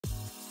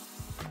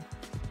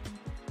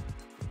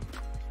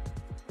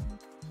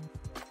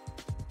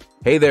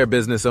Hey there,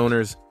 business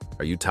owners.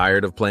 Are you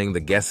tired of playing the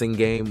guessing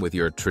game with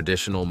your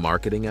traditional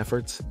marketing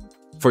efforts?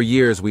 For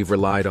years, we've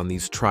relied on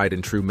these tried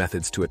and true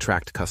methods to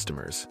attract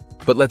customers.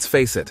 But let's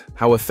face it,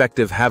 how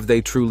effective have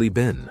they truly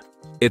been?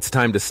 It's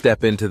time to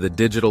step into the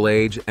digital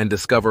age and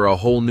discover a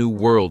whole new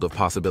world of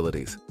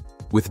possibilities.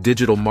 With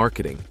digital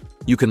marketing,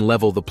 you can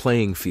level the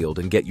playing field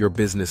and get your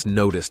business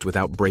noticed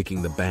without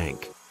breaking the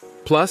bank.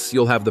 Plus,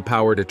 you'll have the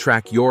power to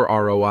track your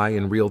ROI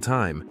in real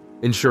time,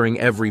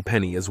 ensuring every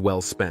penny is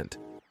well spent.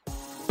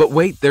 But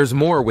wait, there's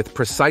more with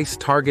precise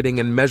targeting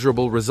and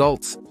measurable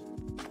results.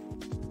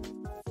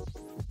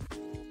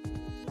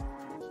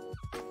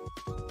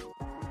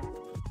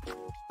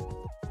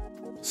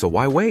 So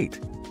why wait?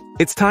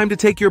 It's time to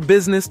take your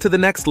business to the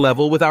next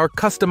level with our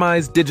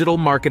customized digital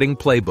marketing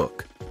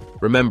playbook.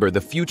 Remember,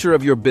 the future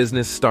of your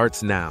business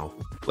starts now.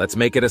 Let's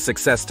make it a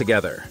success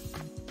together.